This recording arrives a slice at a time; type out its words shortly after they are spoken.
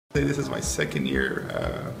This is my second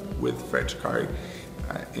year with Sarkari.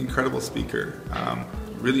 Incredible speaker,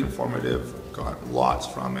 really informative, got lots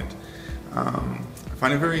from it. I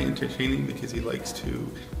find it very entertaining because he likes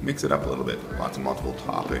to mix it up a little bit, lots of multiple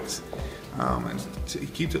topics, and he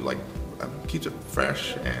keeps it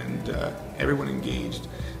fresh and everyone engaged.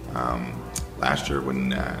 Last year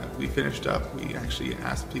when we finished up, we actually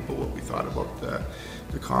asked people what we thought about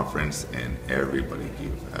the conference, and everybody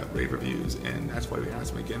gave rave reviews, and that's why we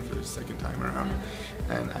asked him again for the second time around.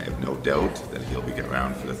 And I have no doubt that he'll be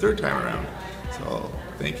around for the third time around. So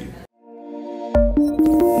thank you.